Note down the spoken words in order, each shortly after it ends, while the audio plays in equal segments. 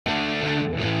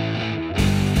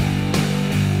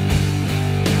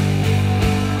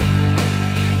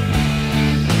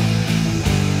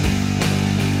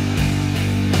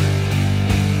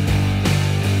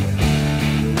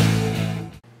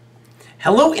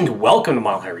Hello and welcome to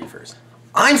Mile High Reefers.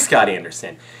 I'm Scott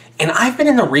Anderson and I've been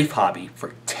in the reef hobby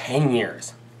for 10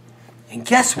 years. And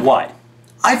guess what?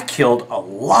 I've killed a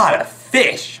lot of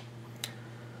fish.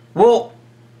 Well,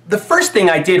 the first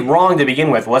thing I did wrong to begin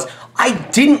with was I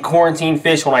didn't quarantine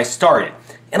fish when I started.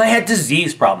 And I had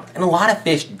disease problems and a lot of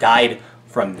fish died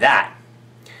from that.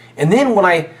 And then when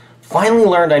I finally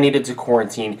learned I needed to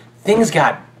quarantine, things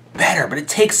got better, but it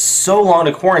takes so long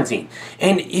to quarantine.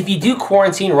 And if you do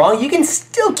quarantine wrong, you can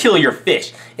still kill your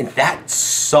fish, and that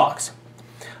sucks.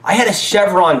 I had a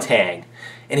chevron tang,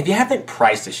 and if you haven't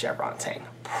priced a chevron tang,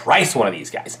 price one of these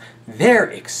guys. They're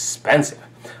expensive.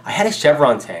 I had a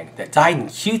chevron tang that died in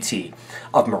QT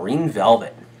of marine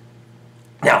velvet.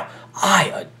 Now,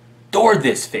 I adored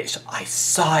this fish. I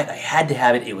saw it, I had to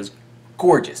have it, it was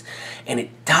gorgeous. And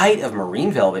it died of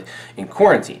marine velvet in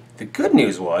quarantine. The good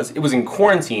news was it was in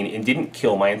quarantine and didn't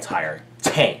kill my entire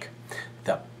tank.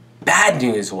 The bad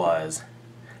news was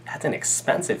that's an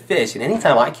expensive fish, and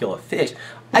anytime I kill a fish,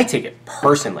 I take it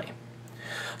personally.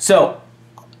 So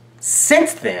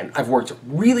since then, I've worked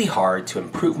really hard to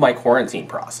improve my quarantine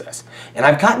process. And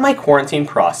I've gotten my quarantine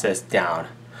process down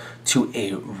to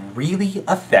a really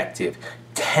effective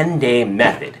 10-day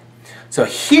method. So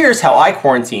here's how I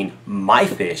quarantine my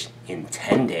fish in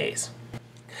 10 days.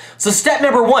 So step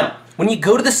number one, when you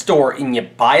go to the store and you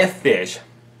buy a fish,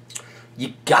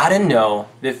 you gotta know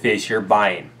the fish you're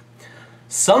buying.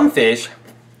 Some fish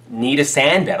need a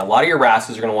sand bed. A lot of your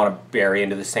wrasses are gonna wanna bury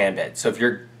into the sand bed. So if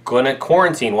you're gonna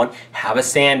quarantine one, have a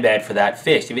sand bed for that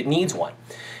fish if it needs one.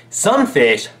 Some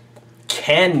fish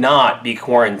cannot be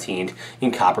quarantined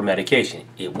in copper medication.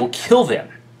 It will kill them.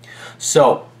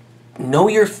 So know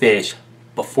your fish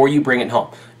before you bring it home.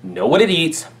 Know what it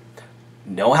eats,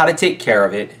 know how to take care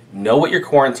of it, know what your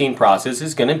quarantine process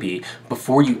is going to be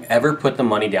before you ever put the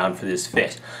money down for this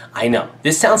fish. I know,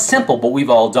 this sounds simple, but we've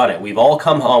all done it. We've all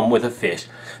come home with a fish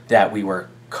that we were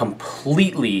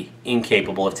completely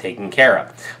incapable of taking care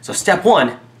of. So step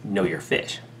one, know your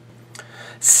fish.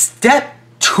 Step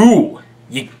two,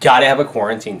 you gotta have a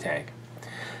quarantine tank.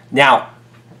 Now,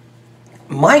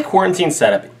 my quarantine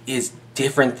setup is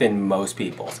different than most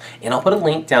people's, and I'll put a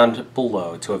link down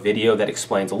below to a video that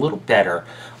explains a little better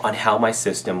on how my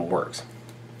system works.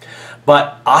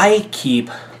 But I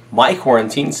keep my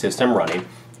quarantine system running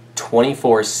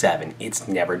 24/7. It's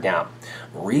never down.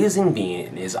 Reason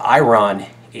being is I run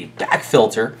a back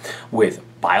filter with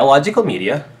biological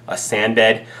media, a sand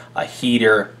bed, a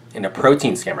heater, and a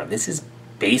protein skimmer. This is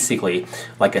basically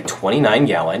like a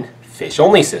 29-gallon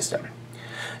fish-only system.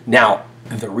 Now,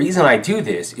 the reason I do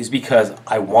this is because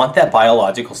I want that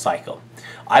biological cycle.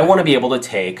 I want to be able to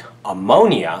take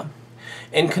ammonia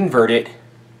and convert it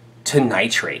to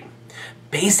nitrate.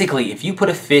 Basically, if you put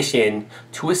a fish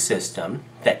into a system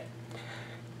that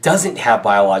doesn't have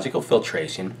biological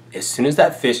filtration, as soon as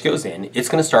that fish goes in, it's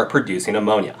going to start producing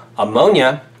ammonia.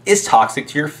 Ammonia is toxic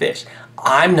to your fish.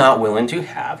 I'm not willing to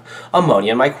have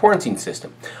ammonia in my quarantine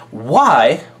system.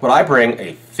 Why would I bring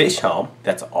a fish home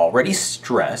that's already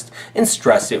stressed and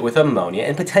stress it with ammonia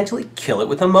and potentially kill it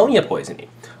with ammonia poisoning?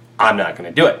 I'm not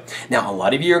going to do it. Now, a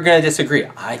lot of you are going to disagree.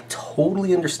 I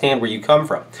totally understand where you come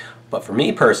from. But for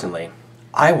me personally,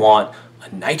 I want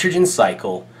a nitrogen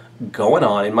cycle going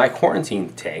on in my quarantine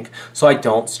tank so I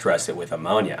don't stress it with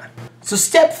ammonia. So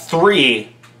step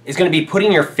three is going to be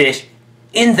putting your fish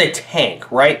in the tank,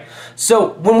 right? So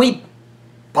when we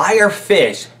buy our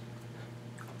fish,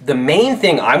 the main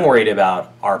thing I'm worried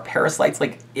about are parasites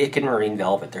like ick and marine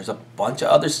velvet. There's a bunch of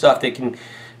other stuff that can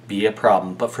be a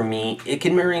problem, but for me, ick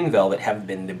and marine velvet have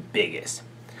been the biggest.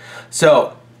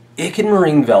 So ick and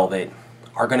marine velvet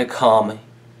are going to come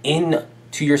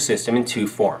into your system in two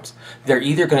forms. They're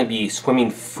either going to be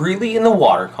swimming freely in the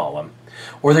water column,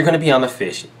 or they're going to be on the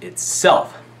fish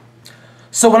itself.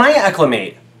 So when I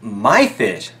acclimate my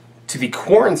fish to the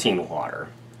quarantine water,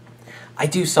 I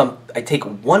take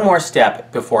one more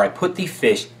step before I put the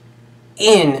fish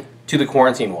into the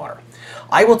quarantine water.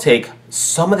 I will take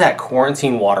some of that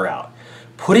quarantine water out,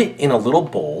 put it in a little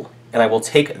bowl, and I will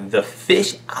take the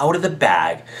fish out of the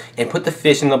bag and put the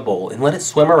fish in the bowl and let it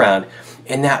swim around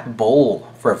in that bowl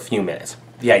for a few minutes.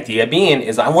 The idea being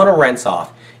is I want to rinse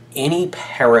off any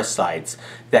parasites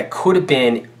that could have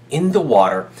been in the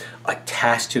water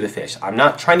attached to the fish. I'm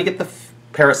not trying to get the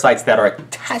parasites that are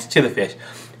attached to the fish,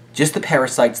 just the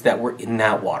parasites that were in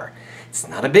that water. It's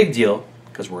not a big deal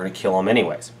because we're going to kill them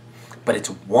anyways. But it's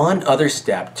one other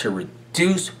step to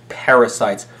reduce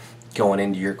parasites going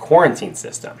into your quarantine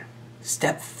system.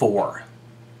 Step four,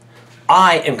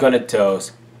 I am going to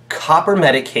dose copper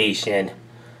medication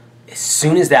as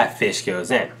soon as that fish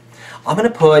goes in. I'm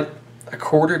going to put a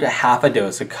quarter to half a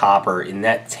dose of copper in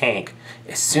that tank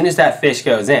as soon as that fish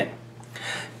goes in.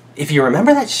 If you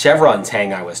remember that chevron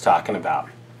tang I was talking about,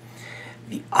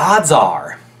 the odds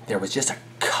are there was just a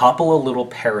couple of little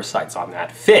parasites on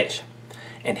that fish.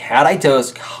 And had I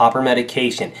dosed copper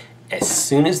medication as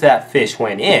soon as that fish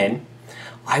went in,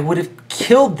 I would have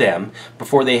killed them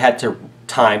before they had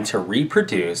time to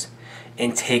reproduce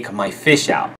and take my fish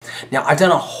out. Now, I've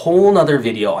done a whole nother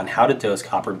video on how to dose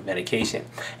copper medication,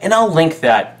 and I'll link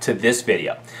that to this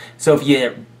video. So if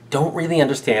you don't really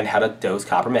understand how to dose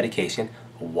copper medication,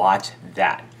 watch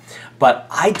that. But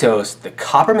I dose the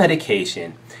copper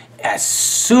medication as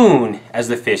soon as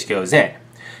the fish goes in.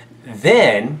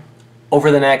 Then, over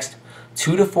the next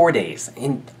 2 to 4 days,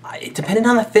 and depending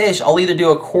on the fish, I'll either do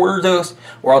a quarter dose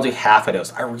or I'll do half a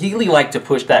dose. I really like to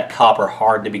push that copper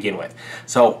hard to begin with.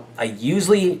 So I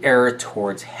usually err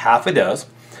towards half a dose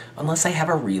unless I have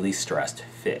a really stressed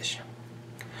fish.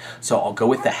 So I'll go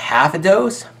with the half a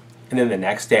dose, and then the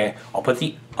next day I'll put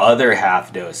the other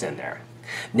half dose in there.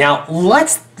 Now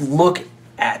let's look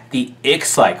at the ick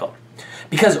cycle,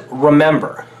 because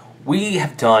remember, we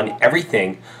have done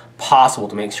everything possible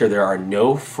to make sure there are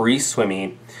no free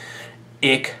swimming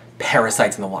ick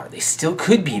parasites in the water. They still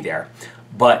could be there,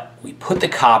 but we put the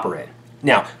copper in.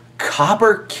 Now,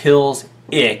 copper kills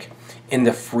ick in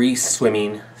the free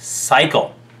swimming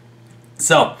cycle.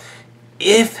 So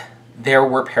if there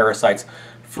were parasites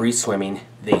free swimming,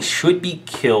 they should be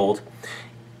killed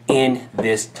in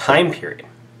this time period.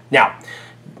 Now,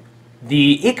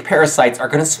 the ick parasites are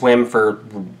going to swim for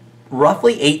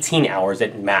roughly 18 hours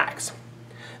at max.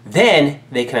 Then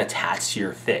they can attach to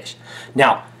your fish.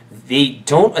 Now, they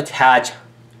don't attach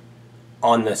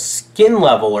on the skin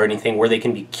level or anything where they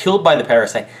can be killed by the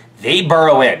parasite. They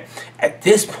burrow in. At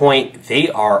this point, they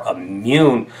are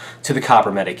immune to the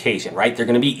copper medication, right? They're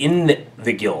going to be in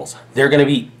the gills. They're going to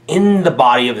be in the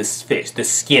body of this fish, the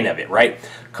skin of it, right?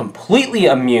 Completely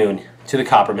immune to the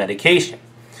copper medication.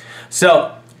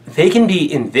 So they can be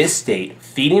in this state,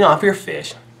 feeding off your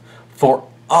fish for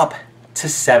up to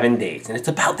 7 days. And it's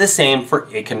about the same for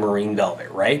ick and marine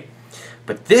velvet, right?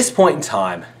 But at this point in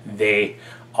time, they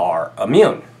are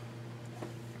immune.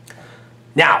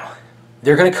 Now,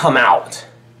 they're going to come out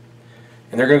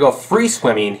and they're going to go free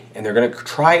swimming, and they're going to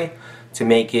try to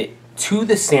make it to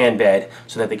the sand bed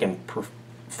so that they can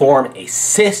form a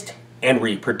cyst and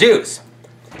reproduce.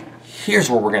 Here's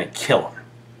where we're going to kill them.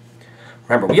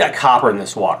 Remember, we got copper in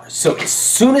this water, so as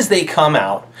soon as they come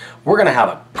out, we're going to have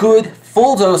a good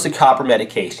full dose of copper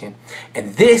medication,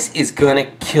 and this is going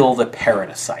to kill the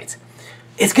parasites.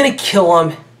 It's going to kill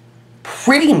them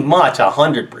pretty much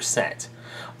 100%.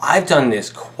 I've done this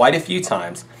quite a few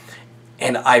times,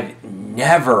 and I've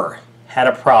never had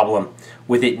a problem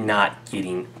with it not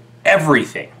getting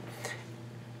everything.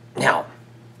 Now,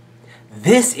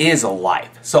 this is a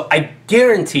life, so I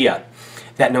guarantee you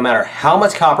that no matter how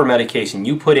much copper medication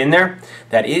you put in there,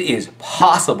 that it is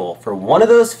possible for one of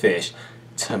those fish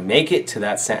to make it to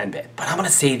that sand bed. But I'm going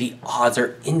to say the odds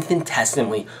are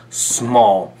infinitesimally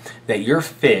small that your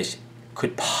fish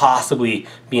could possibly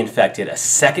be infected a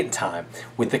second time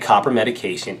with the copper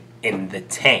medication in the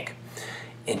tank.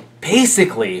 And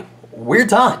basically, we're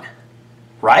done,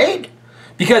 right?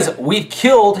 Because we've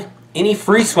killed any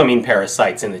free swimming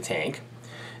parasites in the tank.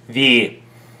 The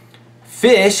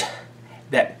fish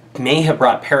that may have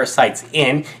brought parasites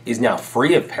in is now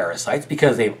free of parasites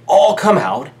because they've all come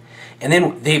out, and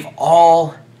then they've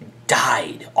all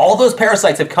died. All those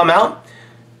parasites have come out,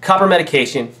 copper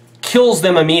medication kills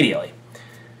them immediately.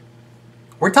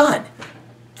 We're done.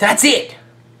 That's it.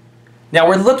 Now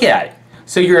we're looking at it.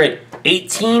 So you're at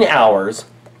 18 hours,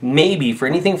 maybe for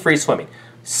anything free swimming.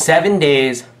 7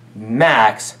 days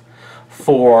max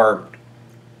for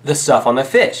the stuff on the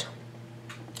fish.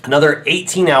 Another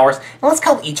 18 hours, and let's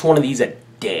call each one of these a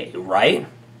day, right?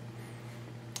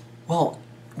 Well,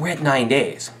 we're at 9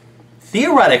 days.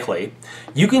 Theoretically,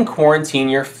 you can quarantine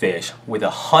your fish with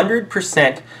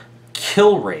 100%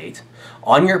 kill rate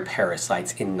on your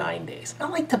parasites in 9 days. I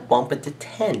like to bump it to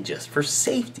 10 just for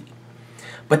safety.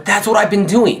 But that's what I've been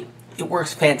doing. It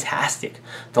works fantastic.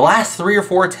 The last 3 or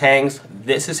 4 tanks,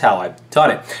 this is how I've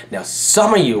done it. Now,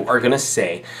 some of you are going to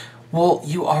say, well,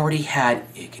 you already had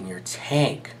ick in your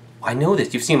tank. I know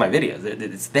this. You've seen my videos.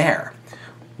 It's there.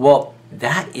 Well,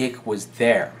 that ick was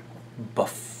there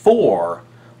before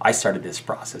I started this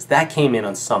process. That came in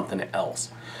on something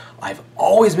else. I've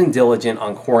always been diligent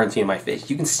on quarantining my fish.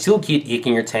 You can still get ick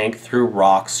in your tank through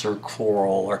rocks or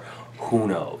coral or who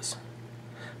knows.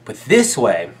 But this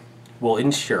way will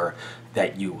ensure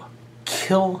that you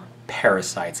kill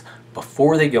parasites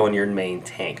before they go in your main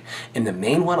tank. And the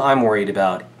main one I'm worried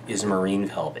about is marine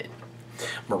velvet.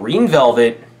 Marine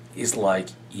velvet is like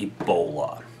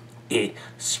Ebola. It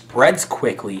spreads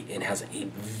quickly and has a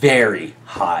very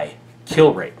high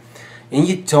kill rate. And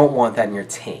you don't want that in your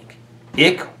tank.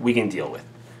 Ick, we can deal with.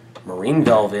 Marine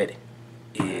velvet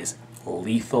is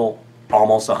lethal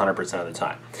almost 100% of the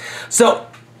time. So,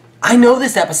 I know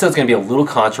this episode is going to be a little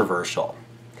controversial.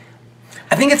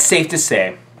 I think it's safe to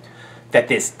say that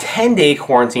this 10-day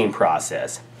quarantine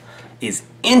process is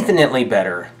infinitely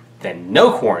better than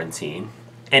no quarantine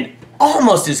and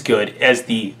almost as good as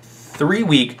the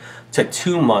 3-week to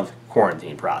 2-month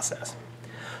quarantine process.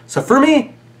 So for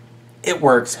me, it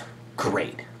works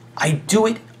great. I do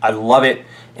it, I love it,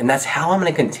 and that's how I'm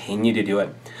going to continue to do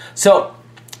it. So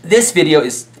this video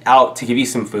is out to give you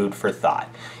some food for thought.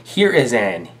 Here is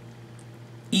an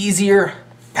easier,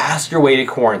 faster way to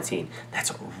quarantine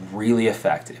that's really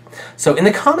effective. So in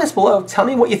the comments below, tell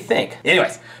me what you think.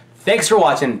 Anyways, thanks for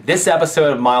watching this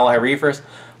episode of Mile High Reefers.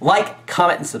 Like,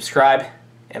 comment, and subscribe,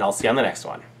 and I'll see you on the next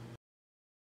one.